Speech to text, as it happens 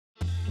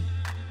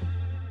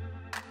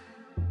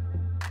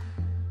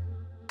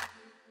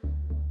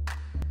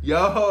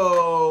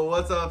Yo,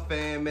 what's up,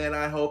 fam? Man,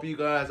 I hope you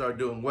guys are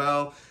doing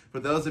well. For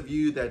those of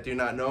you that do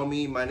not know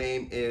me, my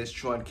name is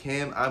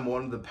Juhan. I'm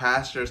one of the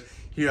pastors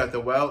here at The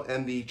Well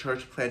and the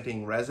church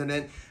planting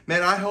resident.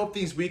 Man, I hope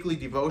these weekly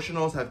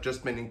devotionals have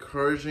just been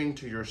encouraging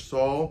to your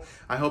soul.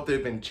 I hope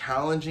they've been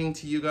challenging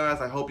to you guys.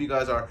 I hope you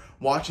guys are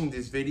watching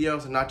these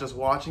videos and not just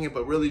watching it,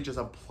 but really just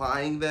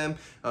applying them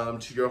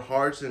to your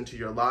hearts and to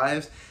your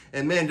lives.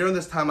 And man, during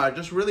this time, I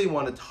just really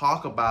want to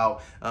talk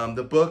about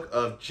the book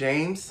of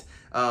James.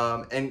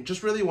 And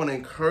just really want to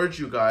encourage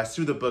you guys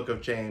through the book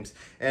of James.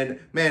 And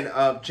man,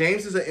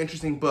 James is an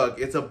interesting book.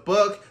 It's a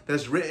book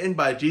that's written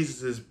by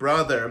Jesus'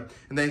 brother,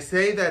 and they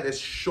say that it's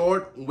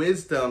short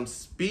wisdom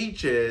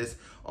speeches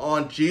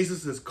on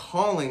Jesus'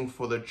 calling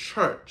for the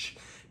church.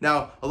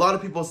 Now, a lot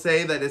of people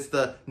say that it's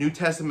the New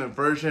Testament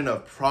version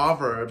of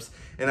Proverbs,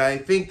 and I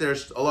think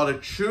there's a lot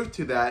of truth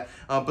to that,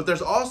 but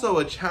there's also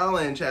a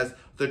challenge as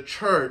the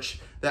church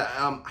that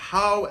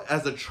how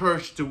as a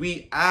church do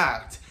we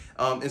act,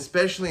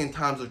 especially in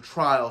times of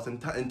trials, in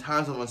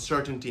times of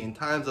uncertainty, in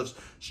times of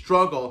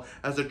struggle.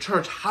 As a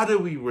church, how do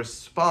we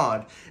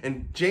respond?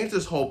 And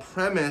James's whole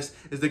premise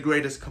is the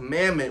greatest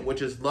commandment,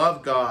 which is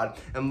love God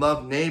and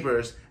love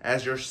neighbors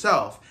as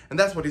yourself. And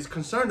that's what he's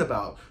concerned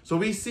about. So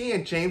we see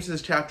in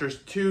James's chapters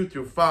 2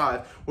 through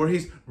 5, where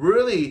he's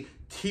really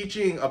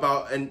teaching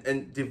about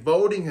and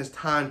devoting his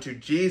time to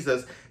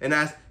Jesus. And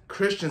as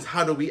Christians,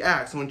 how do we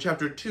act? So in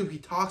chapter 2, he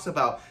talks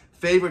about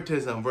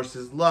favoritism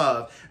versus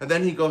love, and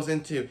then he goes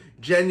into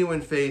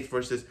genuine faith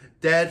versus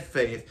dead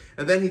faith,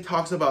 and then he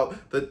talks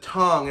about the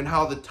tongue and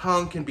how the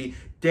tongue can be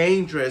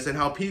dangerous and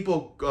how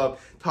people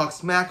talk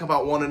smack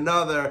about one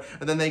another,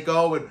 and then they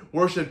go and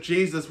worship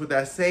Jesus with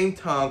that same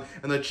tongue.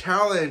 And the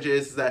challenge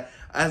is that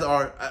as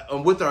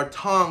with our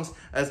tongues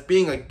as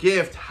being a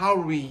gift, how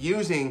are we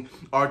using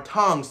our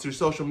tongues through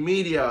social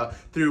media,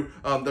 through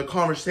the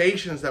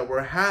conversations that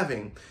we're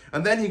having?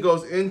 And then he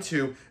goes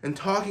into and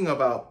talking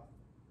about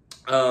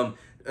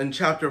in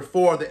chapter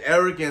 4, the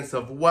arrogance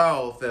of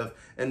wealth,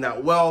 and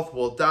that wealth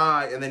will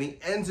die. And then he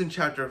ends in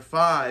chapter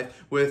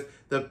 5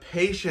 with the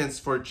patience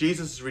for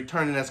Jesus'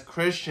 return. And as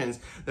Christians,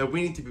 that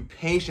we need to be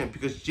patient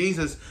because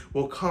Jesus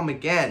will come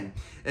again.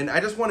 And I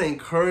just want to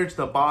encourage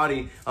the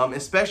body,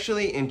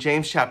 especially in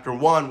James chapter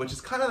 1, which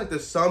is kind of like the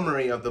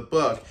summary of the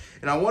book.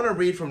 And I want to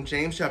read from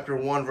James chapter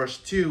 1, verse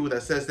 2,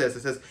 that says this.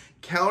 It says,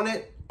 "Count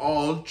it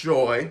all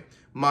joy,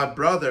 my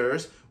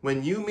brothers,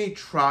 when you meet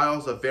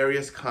trials of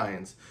various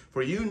kinds.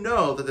 For you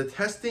know that the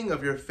testing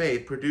of your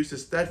faith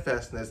produces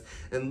steadfastness,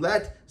 and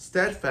let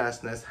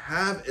steadfastness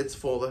have its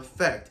full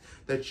effect,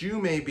 that you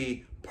may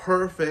be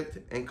perfect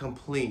and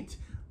complete,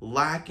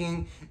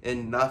 lacking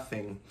in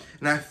nothing."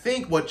 And I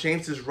think what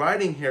James is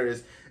writing here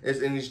is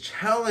and he's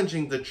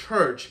challenging the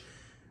church.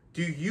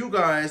 Do you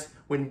guys,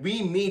 when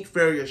we meet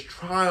various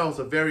trials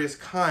of various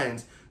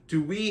kinds,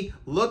 do we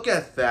look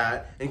at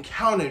that and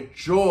count it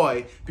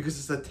joy because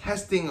it's a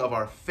testing of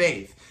our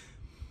faith?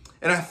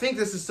 And I think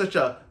this is such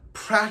a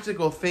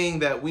practical thing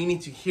that we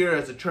need to hear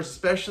as a church,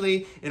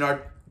 especially in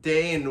our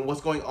day and what's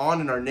going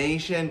on in our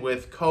nation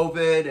with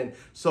COVID and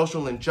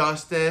social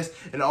injustice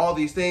and all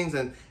these things.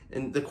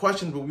 And the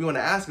question we want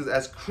to ask is,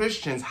 as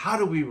Christians, how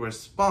do we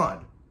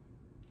respond?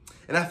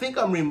 And I think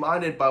I'm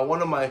reminded by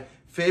one of my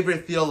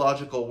favorite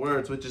theological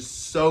words, which is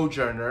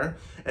sojourner.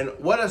 And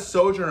what a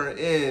sojourner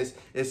is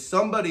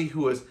somebody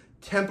who is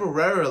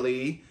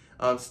temporarily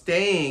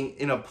staying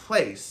in a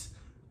place.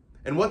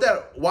 And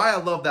why I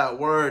love that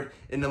word,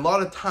 and a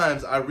lot of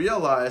times I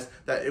realize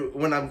that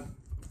when I'm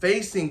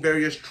facing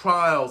various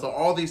trials or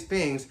all these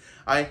things,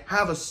 I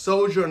have a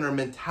sojourner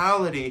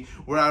mentality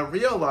where I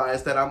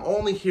realize that I'm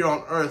only here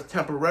on earth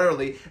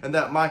temporarily, and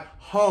that my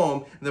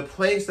home, the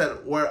place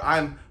where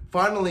I'm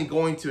finally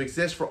going to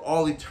exist for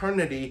all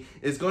eternity,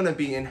 is going to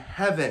be in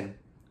heaven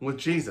with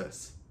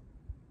Jesus.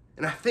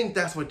 And I think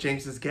that's what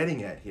James is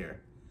getting at here.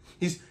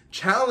 He's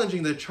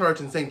challenging the church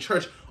and saying,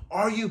 church,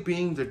 are you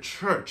being the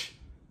church?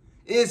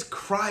 Is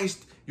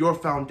Christ your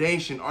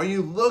foundation? Are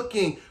you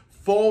looking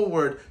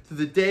forward to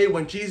the day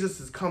when Jesus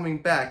is coming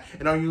back?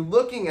 And are you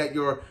looking at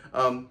your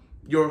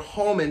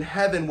home in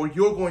heaven where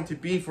you're going to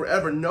be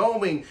forever,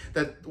 knowing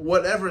that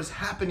whatever is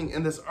happening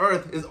in this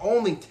earth is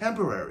only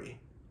temporary?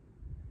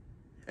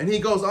 And he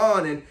goes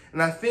on,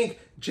 and I think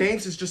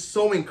James is just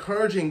so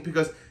encouraging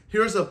because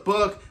here's a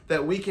book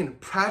that we can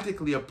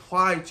practically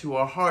apply to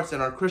our hearts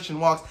and our Christian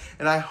walks.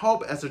 And I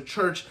hope as a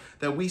church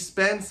that we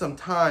spend some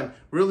time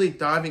really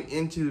diving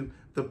into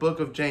the book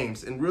of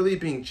James and really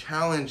being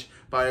challenged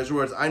by his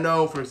words. I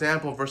know, for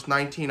example, verse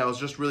 19, I was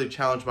just really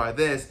challenged by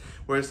this,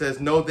 where it says,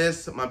 "Know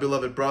this, my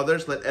beloved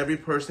brothers, let every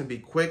person be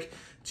quick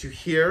to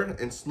hear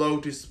and slow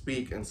to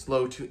speak and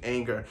slow to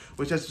anger,"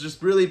 which has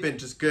just really been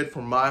just good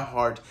for my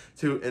heart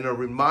and a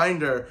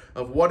reminder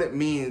of what it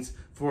means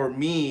for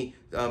me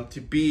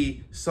to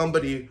be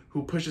somebody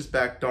who pushes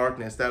back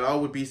darkness, that I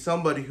would be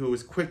somebody who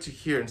is quick to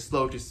hear and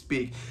slow to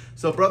speak.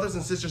 So brothers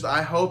and sisters,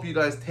 I hope you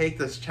guys take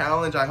this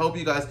challenge. I hope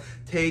you guys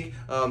take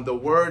the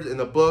word in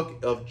the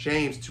book of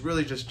James to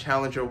really just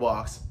challenge your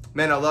walks.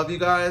 Man, I love you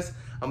guys.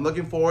 I'm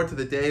looking forward to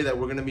the day that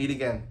we're going to meet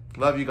again.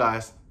 Love you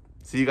guys.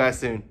 See you guys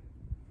soon.